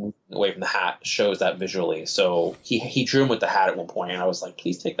 Yeah. so moving away from the hat shows that visually. So he drew him with the hat at one point, and I was like,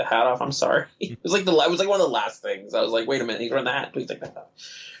 "Please take the hat off." I'm sorry. It was like one of the last things. I was like, "Wait a minute, he's wearing the hat. Please take that off."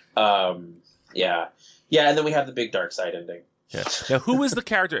 Yeah, and then we have the big dark side ending. Yeah. Now, who is the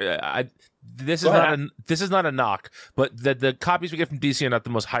character? This is not a knock, but the copies we get from DC are not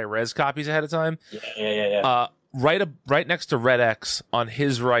the most high res copies ahead of time. Yeah. Right next to Red X, on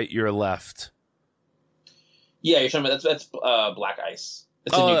his right, your left. Yeah, you're talking about that's Black Ice.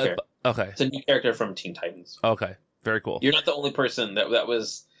 It's a new character. Okay. It's a new character from Teen Titans. Okay. Very cool. You're not the only person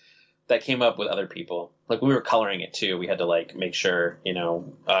that came up with other people. Like we were coloring it too. We had to like make sure, we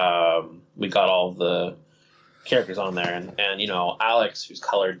got all the characters on there, and Alex, who's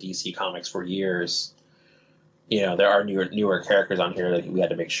colored DC comics for years, there are newer characters on here that we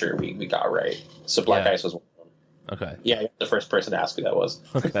had to make sure we got right. So Black Ice was one. Okay. Yeah, the first person to ask who that was.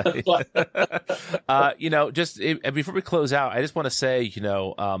 Okay. Before we close out, I just want to say,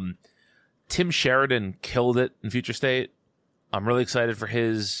 Tim Sheridan killed it in Future State. I'm really excited for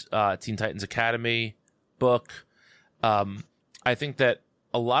his Teen Titans Academy book. I think that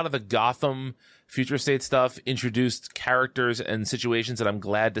a lot of the Gotham Future State stuff introduced characters and situations that I'm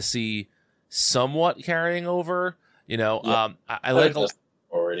glad to see somewhat carrying over. I like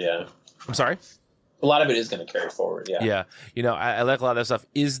forward. Yeah. I'm sorry. A lot of it is going to carry forward, yeah. Yeah, I like a lot of that stuff.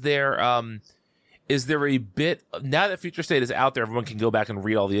 Is there a bit, now that Future State is out there, everyone can go back and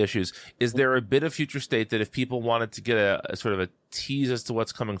read all the issues. Is there a bit of Future State that if people wanted to get a sort of a tease as to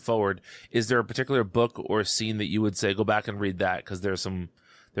what's coming forward, is there a particular book or scene that you would say go back and read that because there's some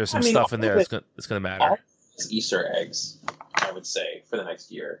stuff in there that's going to matter? All Easter eggs, I would say, for the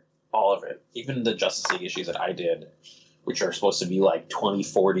next year. All of it. Even the Justice League issues that I did, which are supposed to be like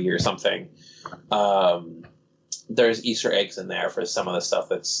 2040 or something. There's Easter eggs in there for some of the stuff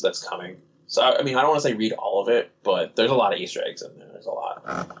that's coming. So I don't want to say read all of it, but there's a lot of Easter eggs in there. There's a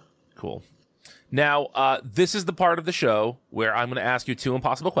lot. Cool. Now, this is the part of the show where I'm going to ask you 2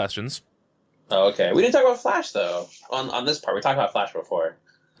 impossible questions. Oh, okay. We didn't talk about Flash though. On this part, we talked about Flash before.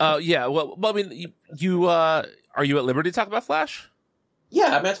 Yeah. Well, I mean, you are you at liberty to talk about Flash?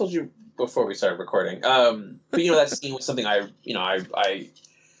 Yeah, I told you before we started recording. But that scene was something I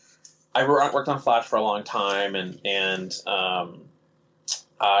worked on Flash for a long time, and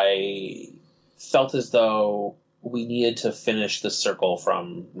I felt as though we needed to finish the circle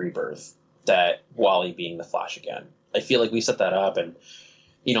from Rebirth, that Wally being the Flash again. I feel like we set that up, and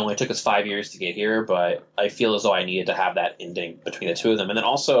it took us 5 years to get here, but I feel as though I needed to have that ending between the two of them. And then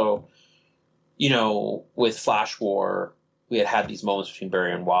also, with Flash War, we had these moments between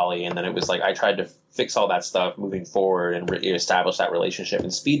Barry and Wally, and then it was like I tried to fix all that stuff moving forward and establish that relationship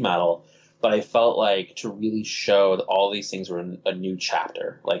in Speed Metal. But I felt like to really show that all these things were a new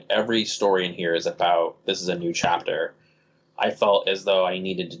chapter. Like every story in here is about this is a new chapter. I felt as though I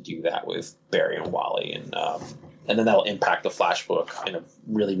needed to do that with Barry and Wally, and then that'll impact the Flash book in a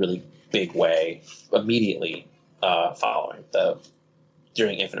really, really big way immediately following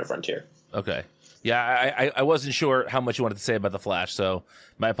during Infinite Frontier. Okay. Yeah, I wasn't sure how much you wanted to say about the Flash, so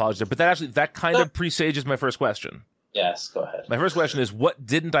my apologies. But that kind of presages my first question. Yes, go ahead. My first question is, what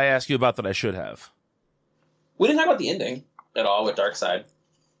didn't I ask you about that I should have? We didn't talk about the ending at all with Darkseid.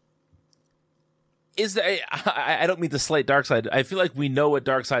 I don't mean to slight Darkseid. I feel like we know what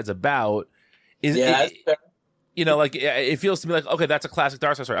Darkseid's about. That's fair. It feels to me like, okay, that's a classic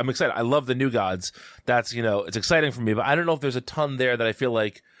Darkseid story. I'm excited. I love the New Gods. That's, it's exciting for me, but I don't know if there's a ton there that I feel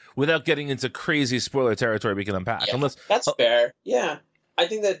like, without getting into crazy spoiler territory, we can unpack. Yeah, that's fair. Yeah. I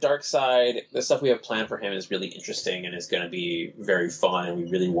think that Darkseid, the stuff we have planned for him is really interesting and is going to be very fun, and we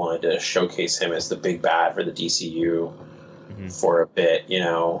really wanted to showcase him as the big bad for the DCU for a bit,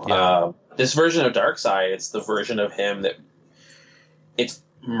 Yeah. This version of Darkseid, it's the version of him that it's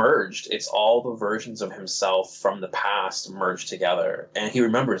merged. It's all the versions of himself from the past merged together, and he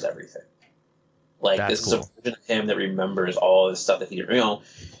remembers everything. Like, this is a version of him that remembers all this stuff that he didn't,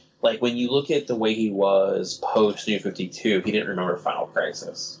 like, when you look at the way he was post New 52, he didn't remember Final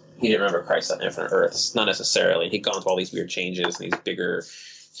Crisis. He didn't remember Crisis on Infinite Earths. Not necessarily. He'd gone through all these weird changes and these bigger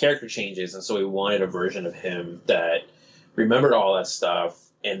character changes, and so we wanted a version of him that remembered all that stuff,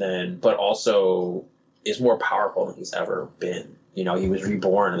 but also is more powerful than he's ever been. He was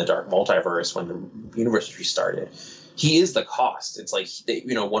reborn in the Dark Multiverse when the universe was restarted. He is the cost. It's like,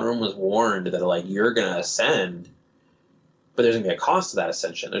 Wonder Woman was warned that, like, you're going to ascend, but there's going to be a cost to that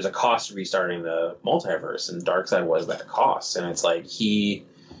ascension. There's a cost to restarting the multiverse, and Darkseid was that cost. And it's like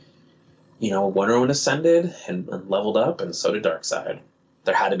Wonder Woman ascended and leveled up, and so did Darkseid.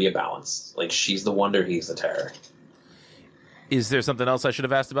 There had to be a balance. Like, she's the wonder, he's the terror. Is there something else I should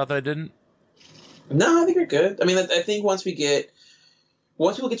have asked about that I didn't? No, I think you're good. I mean, I think once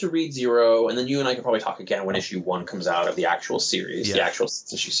people get to read Zero, and then you and I can probably talk again when issue 1 comes out of the actual series, the actual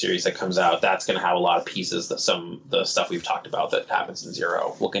issue series that comes out. That's going to have a lot of pieces that the stuff we've talked about that happens in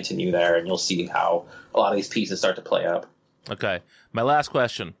Zero will continue there, and you'll see how a lot of these pieces start to play up. Okay, my last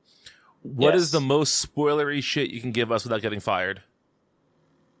question: what is the most spoilery shit you can give us without getting fired?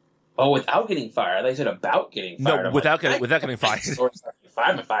 Oh, without getting fired? I thought you said about getting fired. No, without getting fired.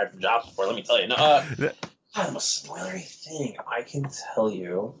 I've been fired from jobs before. Let me tell you. No, the most spoilery thing I can tell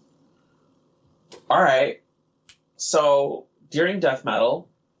you. All right. So during Death Metal,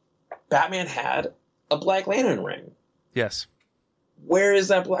 Batman had a Black Lantern ring. Yes. Where is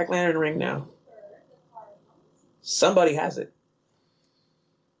that Black Lantern ring now? Somebody has it.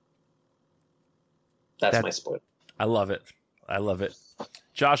 That's my spoiler. I love it.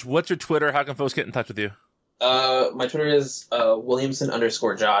 Josh, what's your Twitter? How can folks get in touch with you? My Twitter is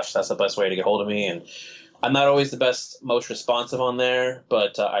Williamson_Josh. That's the best way to get hold of me. And I'm not always the most responsive on there,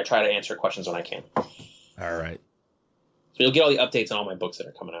 but I try to answer questions when I can. All right. So you'll get all the updates on all my books that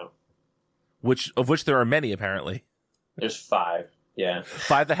are coming out. Of which there are many, apparently. There's 5. Yeah.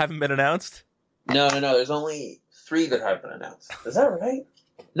 5 that haven't been announced? No. There's only 3 that have been announced. Is that right?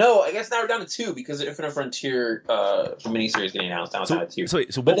 No, I guess now we're down to 2 because the Infinite Frontier miniseries getting announced down to 2.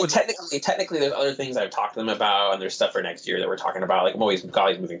 So what technically, there's other things I've talked to them about, and there's stuff for next year that we're talking about. Like I'm always got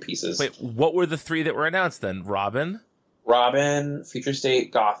these moving pieces. Wait, what were the 3 that were announced then? Robin, Future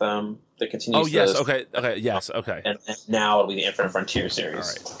State, Gotham. That continues. Oh yes, okay, yes, okay. And now it'll be the Infinite Frontier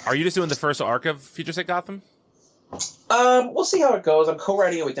series. All right. Are you just doing the first arc of Future State Gotham? We'll see how it goes. I'm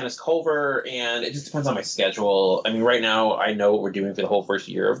co-writing it with Dennis Culver, and it just depends on my schedule. I mean, right now I know what we're doing for the whole first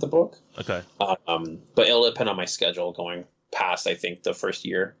year of the book. Okay. But it'll depend on my schedule going past, I think, the first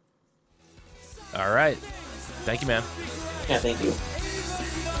year. All right. Thank you, man. Yeah, thank you.